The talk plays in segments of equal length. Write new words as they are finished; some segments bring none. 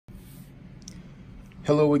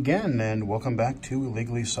Hello again, and welcome back to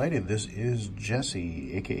Illegally Cited. This is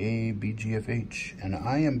Jesse, aka BGFH, and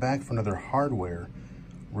I am back for another hardware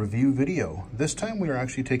review video. This time we are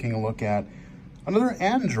actually taking a look at another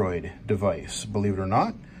Android device, believe it or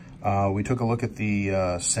not. We took a look at the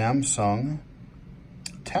Samsung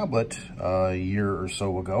tablet a year or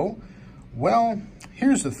so ago. Well,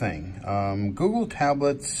 here's the thing. Google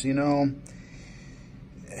tablets,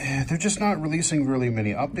 they're just not releasing really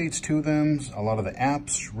many updates to them. A lot of the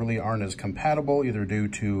apps really aren't as compatible, either due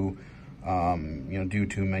to, due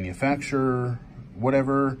to manufacturer,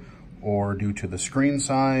 whatever, or due to the screen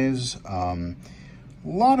size. A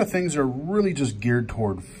lot of things are really just geared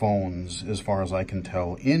toward phones, as far as I can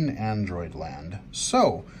tell, in Android land.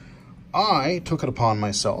 So I took it upon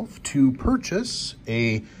myself to purchase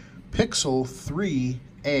a Pixel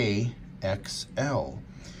 3a XL.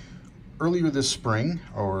 Earlier this spring,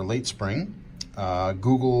 or late spring,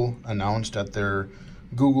 Google announced at their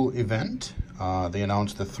Google event, they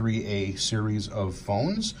announced the 3A series of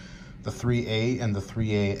phones, the 3A and the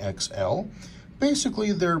 3A XL,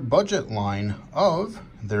 basically their budget line of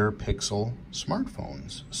their Pixel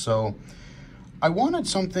smartphones. So I wanted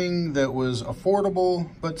something that was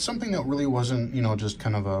affordable, but something that really wasn't, just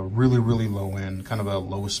kind of a really low end, kind of a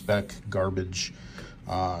low spec garbage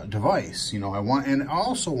device. I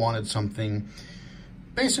also wanted something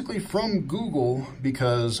basically from Google,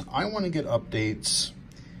 because I want to get updates,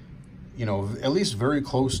 at least very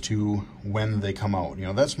close to when they come out.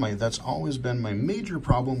 That's always been my major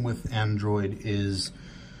problem with Android, is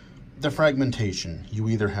the fragmentation. You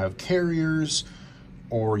either have carriers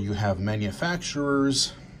or you have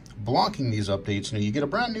manufacturers blocking these updates. You get a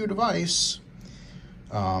brand new device.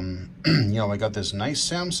 I got this nice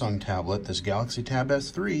Samsung tablet, this Galaxy Tab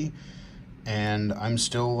S3, and I'm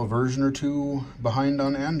still a version or two behind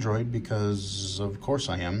on Android, because of course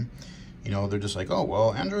I am. They're just like, oh,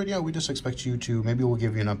 well, Android, yeah, we just expect you to, maybe we'll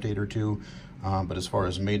give you an update or two. But as far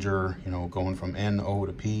as major, going from N, O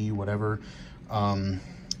to P, whatever,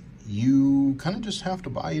 you kind of just have to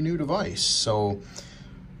buy a new device. So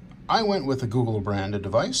I went with a Google branded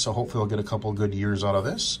device, so hopefully I'll get a couple good years out of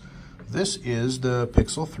this. This is the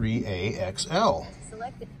Pixel 3a XL.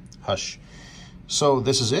 Selected. Hush. So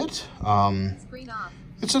this is it.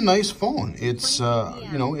 It's a nice phone. It's,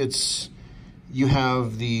 you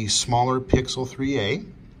have the smaller Pixel 3a.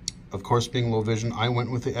 Of course, being low vision, I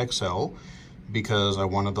went with the XL because I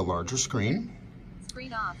wanted the larger screen.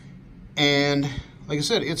 Screen off. And like I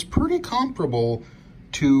said, it's pretty comparable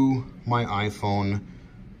to my iPhone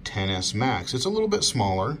XS Max. It's a little bit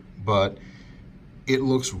smaller, but it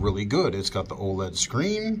looks really good. It's got the OLED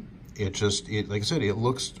screen. Like I said, it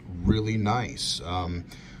looks really nice.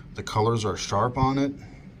 The colors are sharp on it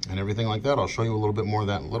and everything like that. I'll show you a little bit more of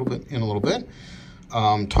that in a little bit.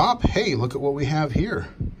 Top, hey, look at what we have here.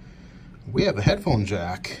 We have a headphone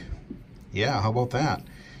jack. Yeah, how about that?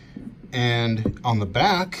 And on the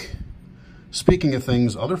back, speaking of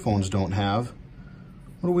things other phones don't have,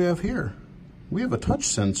 what do we have here? We have a touch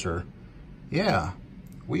sensor. Yeah.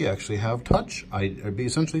 We actually have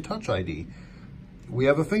essentially Touch ID. We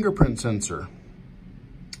have a fingerprint sensor.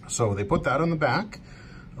 So they put that on the back.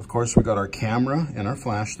 Of course, we got our camera and our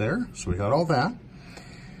flash there. So we got all that.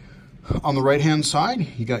 On the right-hand side,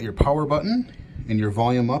 you got your power button and your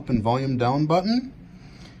volume up and volume down button.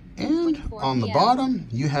 And on the bottom,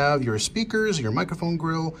 you have your speakers, your microphone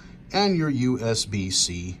grill, and your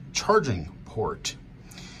USB-C charging port.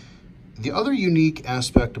 The other unique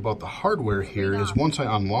aspect about the hardware here is once I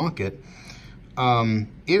unlock it,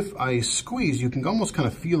 if I squeeze, you can almost kind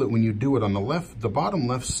of feel it when you do it on the bottom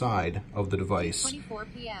left side of the device. 24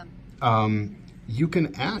 p.m.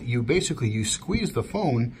 You squeeze the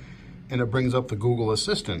phone and it brings up the Google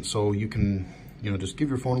Assistant. So you can, just give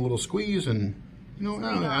your phone a little squeeze and,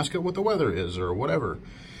 ask it what the weather is or whatever.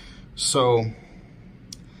 So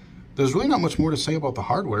there's really not much more to say about the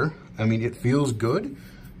hardware. I mean, it feels good.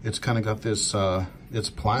 It's kind of got this, it's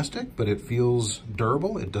plastic, but it feels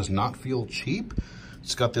durable. It does not feel cheap.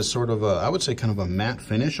 It's got this sort of I would say kind of a matte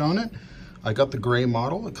finish on it. I got the gray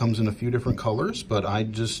model. It comes in a few different colors, but I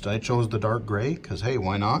chose the dark gray because, hey,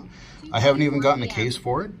 why not? I haven't even gotten a case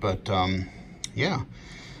for it, but yeah.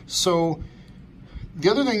 So the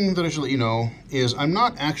other thing that I should let you know is I'm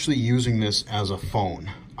not actually using this as a phone.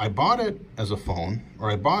 I bought it as a phone, or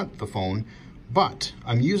I bought the phone, but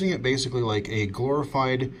I'm using it basically like a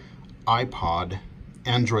glorified iPod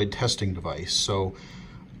Android testing device. So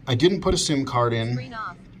I didn't put a SIM card in.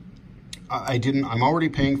 I'm already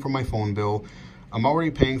paying for my phone bill. I'm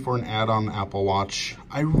already paying for an add-on Apple Watch.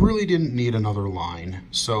 I really didn't need another line.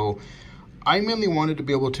 So I mainly wanted to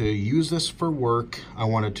be able to use this for work. I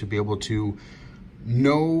wanted to be able to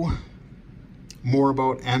know more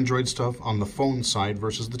about Android stuff on the phone side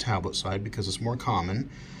versus the tablet side because it's more common.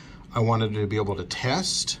 I wanted to be able to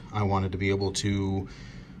test. I wanted to be able to,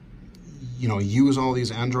 you know, use all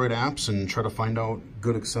these Android apps and try to find out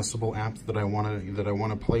good accessible apps that I want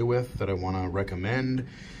to play with, that I want to recommend,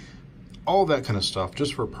 all that kind of stuff,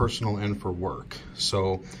 just for personal and for work.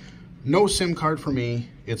 So no SIM card for me.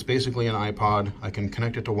 It's basically an iPod. I can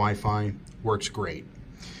connect it to Wi-Fi. Works great.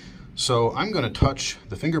 So I'm going to touch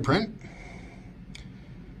the fingerprint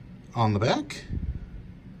on the back.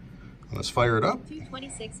 Let's fire it up.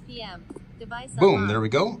 2:26 p.m. Device Boom, unlocked. there we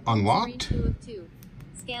go. Unlocked. Screen 2 of 2.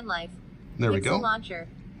 Scan Life. There we Pixel go. Launcher.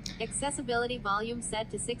 Accessibility volume set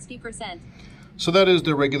to 60%. So that is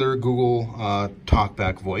the regular Google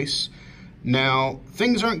TalkBack voice. Now,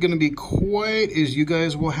 things aren't going to be quite as you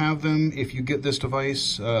guys will have them if you get this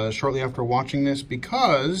device shortly after watching this,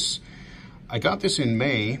 because I got this in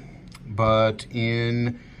May, but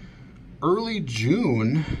in early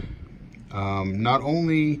June, not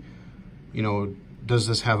only, you know, does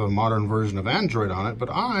this have a modern version of Android on it, but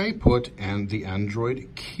I put the Android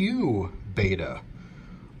Q beta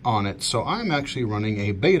on it. So I'm actually running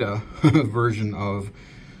a beta version of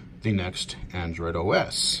the next Android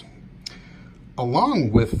OS.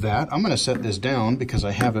 Along with that, I'm going to set this down because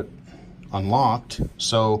I have it unlocked.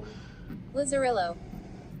 So Lazarillo.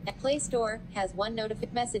 At Play Store has one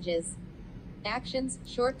notification messages. Actions,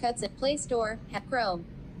 shortcuts at Play Store, Chrome,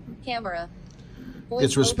 camera. Voice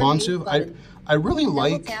it's responsive. I really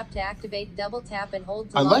like. Double tap to activate. Double tap and hold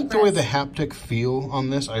to I long like the way press. the haptic feel on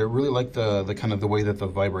this. I really like the kind of the way that the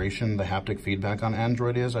vibration, the haptic feedback on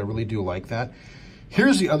Android is. I really do like that.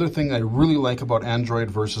 Here's the other thing I really like about Android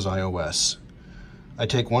versus iOS. I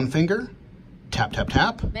take one finger, tap, tap,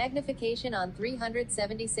 tap. Magnification on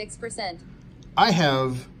 376%. I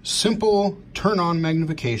have simple turn on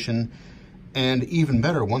magnification, and even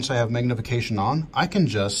better, once I have magnification on, I can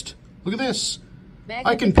just, look at this.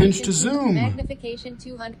 I can pinch to zoom. Magnification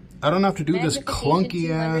 200. I don't have to do this clunky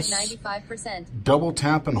ass 295%. double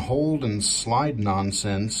tap and hold and slide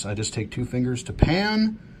nonsense. I just take two fingers to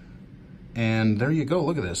pan, and there you go.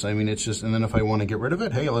 Look at this. I mean, it's just, and then if I want to get rid of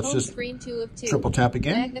it, hey, let's Home just screen 2 of 2. triple tap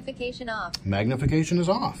again. Magnification off. Magnification is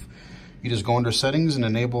off. You just go under settings and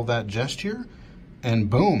enable that gesture, and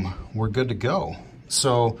boom, we're good to go.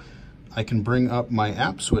 So I can bring up my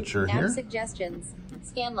app switcher App here. suggestions.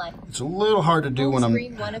 Scan Life. It's a little hard to do Home when I'm,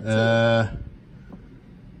 screen 1 of 2.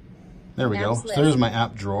 there we go. Apps So list. there's my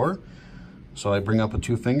app drawer. So I bring up with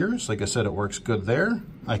two fingers. Like I said, it works good there.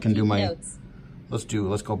 I can do my, Notes. let's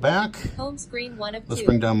go back. Home screen 1 of 2. Let's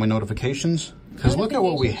bring down my notifications. Because look at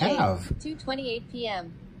what we have. 2:28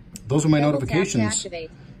 p.m. Those are my Double tap to notifications. activate.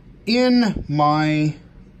 In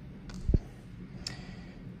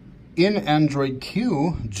Android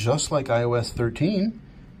Q, just like iOS 13,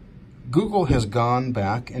 Google has gone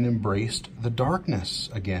back and embraced the darkness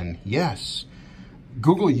again. Yes,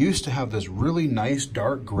 Google used to have this really nice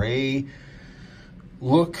dark gray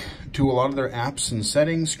look to a lot of their apps and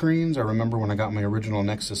settings screens. I remember when I got my original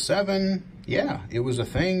Nexus 7, yeah, it was a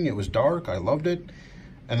thing. It was dark. I loved it.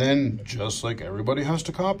 And then, just like everybody has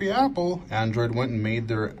to copy Apple, Android went and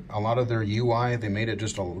made a lot of their UI, they made it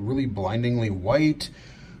just a really blindingly white.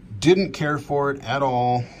 Didn't care for it at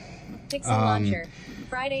all. Pixel Launcher.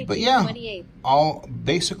 Friday, But yeah, 28th.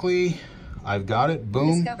 basically, I've got it.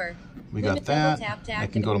 Boom. Discover. We Limit got that. double tap to I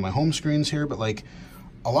can go to my home screens here, but like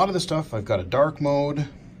a lot of the stuff, I've got a dark mode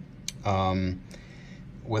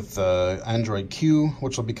with Android Q,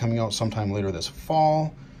 which will be coming out sometime later this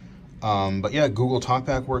fall. But yeah, Google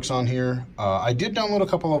TalkBack works on here. I did download a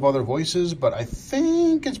couple of other voices, but I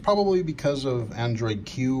think it's probably because of Android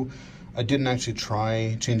Q. I didn't actually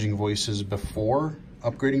try changing voices before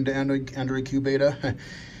upgrading to Android Q beta.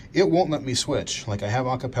 It won't let me switch. Like I have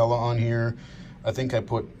Acapella on here. I think I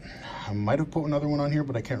might have put another one on here,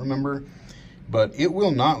 but I can't remember. But it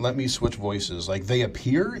will not let me switch voices. Like they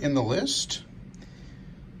appear in the list,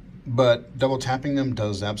 but double tapping them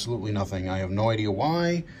does absolutely nothing. I have no idea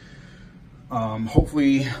why.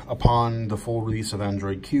 Hopefully upon the full release of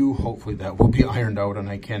Android Q, hopefully that will be ironed out and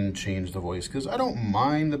I can change the voice, because I don't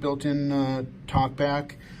mind the built-in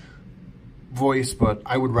TalkBack voice, but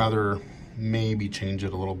I would rather maybe change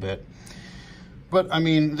it a little bit. But I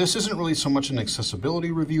mean, this isn't really so much an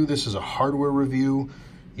accessibility review. This is a hardware review.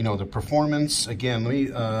 You know, the performance, again,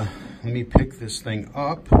 let me pick this thing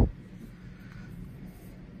up.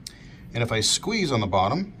 And if I squeeze on the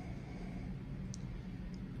bottom,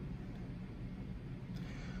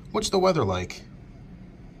 what's the weather like?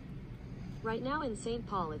 Right now in St.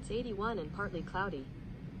 Paul, it's 81 and partly cloudy.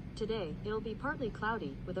 Today, it'll be partly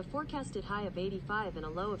cloudy with a forecasted high of 85 and a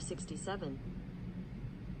low of 67.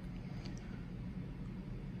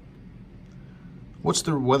 What's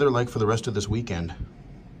the weather like for the rest of this weekend?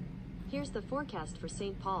 Here's the forecast for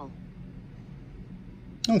St. Paul.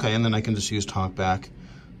 Okay, and then I can just use talkback.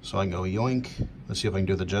 So I can go yoink. Let's see if I can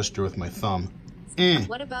do the gesture with my thumb.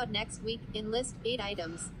 What about next week? Enlist 8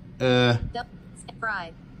 items.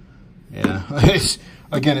 Fry. Yeah.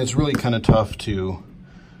 Again, it's really kind of tough to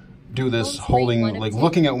do this holding, like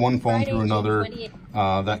looking at one phone through another,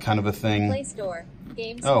 that kind of a thing. Play Store.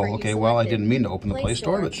 Games Oh, okay. Well, I didn't mean to open the Play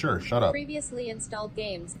Store, but sure. Shut up. Previously installed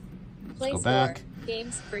games. Play Go Store. back.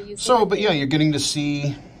 Games for you. So, but yeah, you're getting to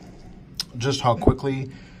see just how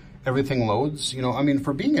quickly everything loads. You know, I mean,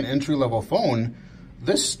 for being an entry-level phone,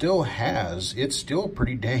 this still it's still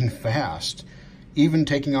pretty dang fast. Even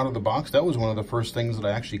taking out of the box, that was one of the first things that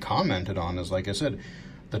I actually commented on, is like I said,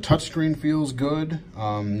 the touchscreen feels good.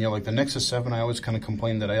 You know, like the Nexus 7, I always kind of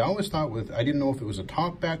complained that I always thought I didn't know if it was a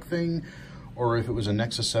talkback thing or if it was a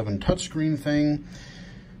Nexus 7 touchscreen thing.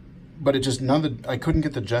 But it just, I couldn't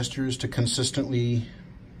get the gestures to consistently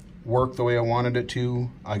work the way I wanted it to.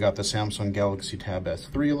 I got the Samsung Galaxy Tab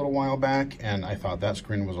S3 a little while back, and I thought that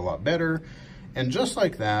screen was a lot better. And just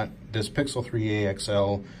like that, this Pixel 3a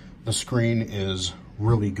XL, the screen is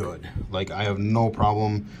really good. Like, I have no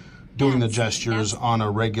problem doing the gestures on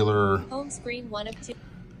a regular home screen 1 of 2.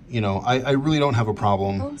 You know, I really don't have a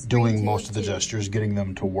problem doing most of the gestures, getting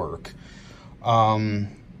them to work. You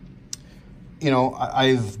know,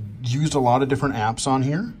 I've used a lot of different apps on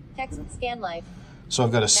here. Text Scan Life. So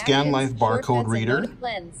I've got a Scan Life barcode reader,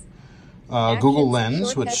 Lens. Google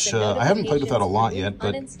Lens, which I haven't played with that a lot yet,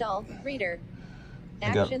 but uninstall Reader.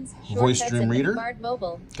 I got Voice Dream Reader,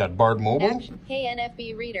 got Bard Mobile,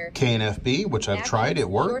 KNFB Reader, KNFB, which I've tried, it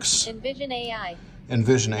works. Envision AI,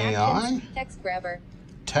 Envision AI, Text Grabber,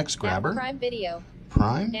 Text Grabber, Prime Video,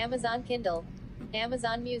 Prime, Amazon Kindle,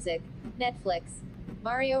 Amazon Music, Netflix,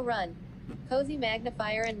 Mario Run, Cozy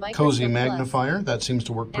Magnifier and Microsoft Cozy Magnifier, that seems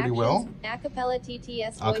to work pretty well. Acapella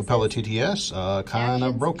TTS Acapella TTS, kind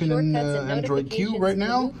of broken in Android Q right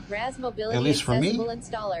now, at least for me.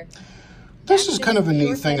 This is kind of a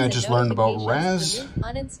neat thing I just learned about Raz.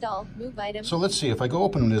 So let's see, if I go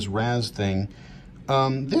open this Raz thing,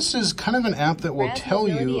 this is kind of an app that will tell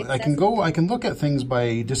you, I can look at things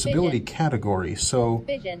by disability category. So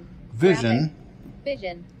vision,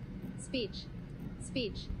 speech,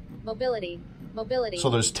 mobility. So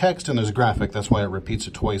there's text and there's graphic, that's why it repeats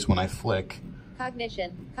it twice when I flick.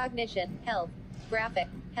 Cognition, health, graphic,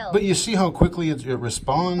 health. But you see how quickly it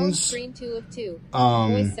responds. Home screen 2 of 2.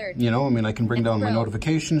 Voice search. You know, I mean, I can bring down my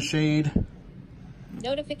notification shade.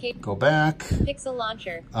 Go back. Pixel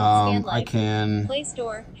Launcher. Scan Life. I can. Play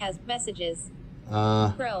Store has messages.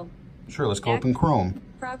 Chrome. Sure, let's go open Chrome.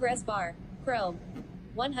 Progress bar. Chrome.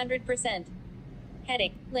 100%.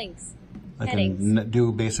 Heading. Links. I can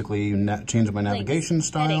do basically change my navigation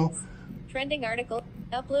style. Headings. Trending article.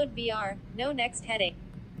 Upload VR. No next heading.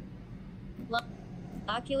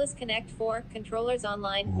 Oculus Connect 4 controllers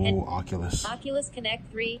online. Ooh, Oculus. Oculus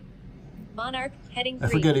Connect 3. Monarch heading 3.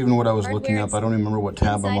 I forget even what I was looking up. I don't even remember what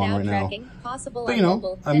tab I'm on right now. But you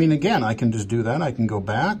know, I mean, again, I can just do that. I can go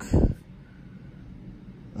back.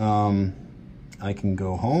 I can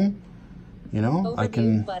go home. You know, I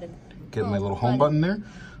can get my little home button there.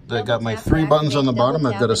 I got my 3 buttons on the bottom.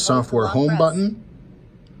 I've got a software home button.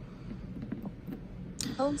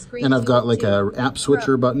 And I've got like a app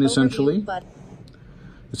switcher button essentially.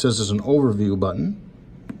 It says there's an overview button.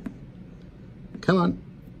 Come on.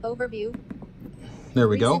 Overview. There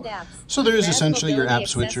we go. So there is essentially your app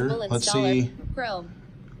switcher. Let's see.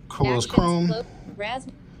 Close Chrome.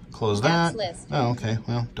 Close that. Oh, okay.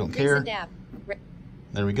 Well, don't care.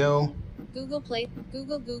 There we go. Google Play.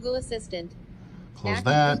 Google Assistant. Close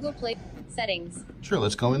that. Google Play settings. Sure,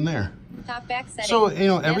 let's go in there. Talkback settings. So, you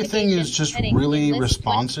know, everything is just really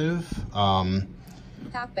responsive.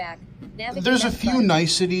 Talkback. There's a few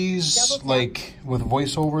niceties, like with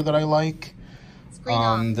VoiceOver, that I like,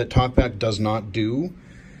 that TalkBack does not do.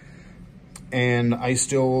 And I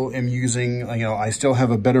still am using, you know, I still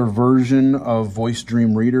have a better version of Voice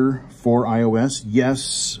Dream Reader for iOS.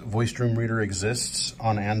 Yes, Voice Dream Reader exists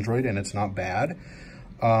on Android, and it's not bad.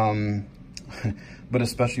 But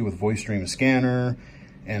especially with Voice Dream Scanner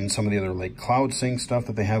and some of the other like Cloud Sync stuff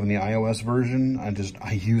that they have in the iOS version,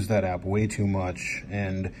 I use that app way too much.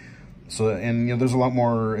 And so, and you know, there's a lot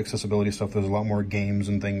more accessibility stuff. There's a lot more games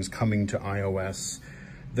and things coming to iOS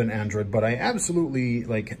than Android. But I absolutely,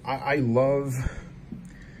 like, I love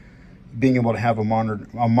being able to have a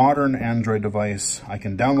modern Android device. I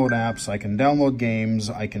can download apps, I can download games,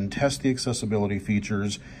 I can test the accessibility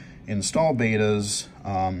features, install betas,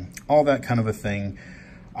 all that kind of a thing.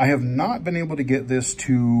 I have not been able to get this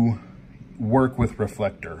to work with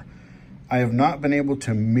Reflector. I have not been able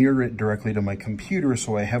to mirror it directly to my computer,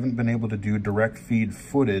 so I haven't been able to do direct feed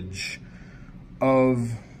footage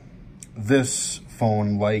of this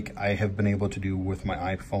phone like I have been able to do with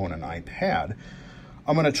my iPhone and iPad.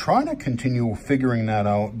 I'm going to try to continue figuring that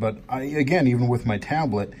out, but again, even with my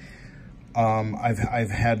tablet,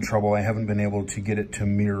 I've had trouble. I haven't been able to get it to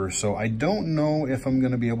mirror, so I don't know if I'm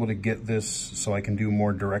going to be able to get this so I can do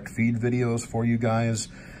more direct feed videos for you guys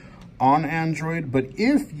on Android. But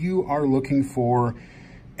if you are looking for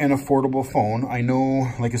an affordable phone, I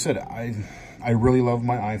know, like I said, I really love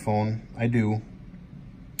my iPhone. I do.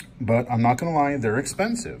 But I'm not going to lie, they're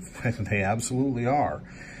expensive. They absolutely are.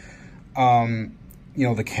 You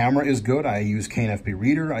know, the camera is good. I use KNFB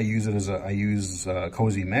Reader. I use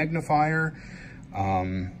Cozy Magnifier.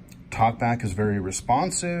 TalkBack is very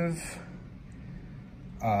responsive.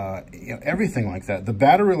 You know, everything like that. The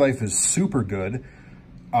battery life is super good.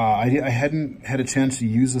 I hadn't had a chance to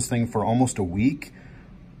use this thing for almost a week.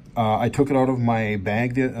 I took it out of my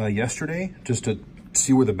bag yesterday just to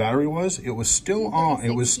see where the battery was. It was still on.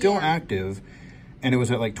 It was still active, and it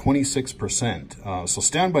was at like 26%. So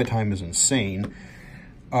standby time is insane.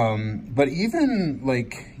 But even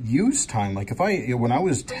like use time, like when I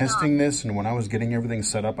was testing this and when I was getting everything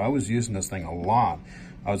set up, I was using this thing a lot.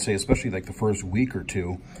 I would say especially like the first week or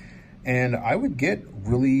two, and I would get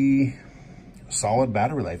really solid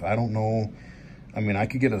battery life. I don't know. I mean, I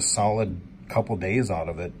could get a solid couple days out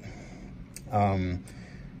of it.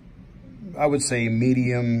 I would say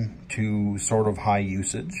medium to sort of high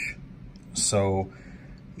usage. So,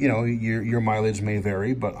 you know, your mileage may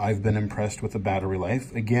vary, but I've been impressed with the battery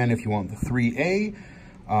life. Again, if you want the 3A,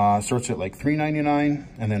 starts at like $399,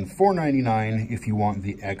 and then $499 if you want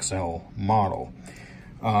the XL model.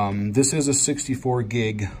 This is a 64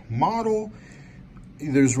 gig model.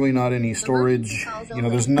 There's really not any storage. You know,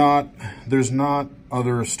 there's not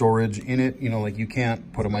other storage in it. You know, like you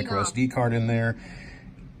can't put a micro SD card in there.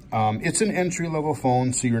 It's an entry-level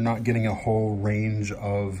phone, so you're not getting a whole range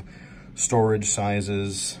of storage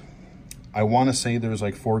sizes. I want to say there's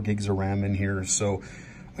like 4 gigs of RAM in here. So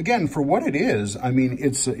again, for what it is, I mean,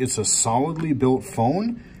 it's a solidly built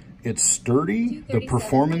phone. It's sturdy. The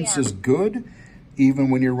performance is good, even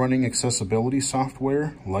when you're running accessibility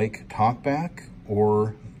software like TalkBack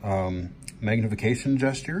or magnification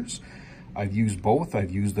gestures. I've used both.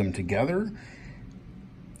 I've used them together,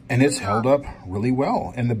 and it's held up really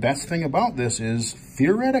well. And the best thing about this is,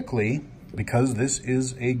 theoretically, because this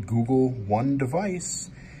is a Google One device,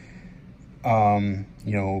 you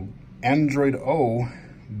know, Android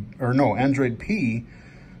P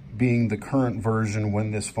being the current version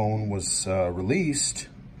when this phone was released,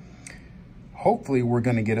 hopefully we're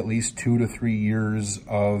going to get at least 2 to 3 years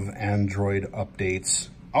of Android updates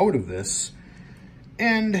out of this.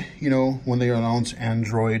 And, you know, when they announce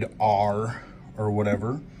Android R or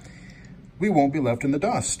whatever, we won't be left in the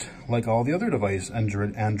dust like all the other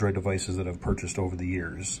Android devices that I've purchased over the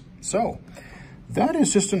years. So that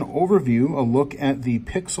is just an overview, a look at the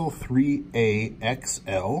Pixel 3a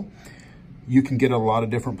XL. You can get it a lot of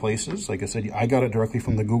different places. Like I said, I got it directly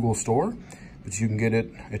from the Google store, but you can get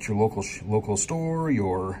it at your local store,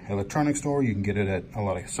 your electronics store. You can get it at a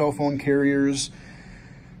lot of cell phone carriers.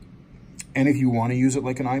 And if you want to use it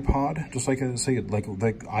like an iPod, just like I say, like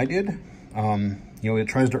I did, you know, it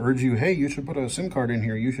tries to urge you, hey, you should put a SIM card in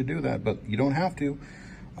here. You should do that, but you don't have to.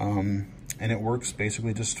 And it works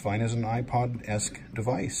basically just fine as an iPod-esque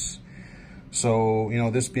device. So, you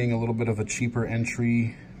know, this being a little bit of a cheaper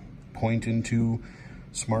entry point into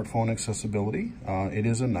smartphone accessibility, it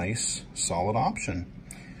is a nice, solid option.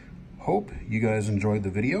 Hope you guys enjoyed the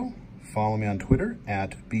video. Follow me on Twitter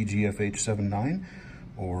at BGFH79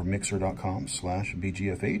 or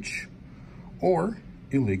mixer.com/BGFH or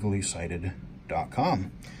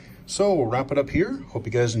illegally-cited.com. So we'll wrap it up here. Hope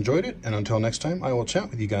you guys enjoyed it. And until next time, I will chat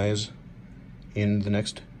with you guys in the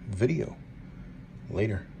next video.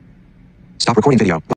 Later. Stop recording video.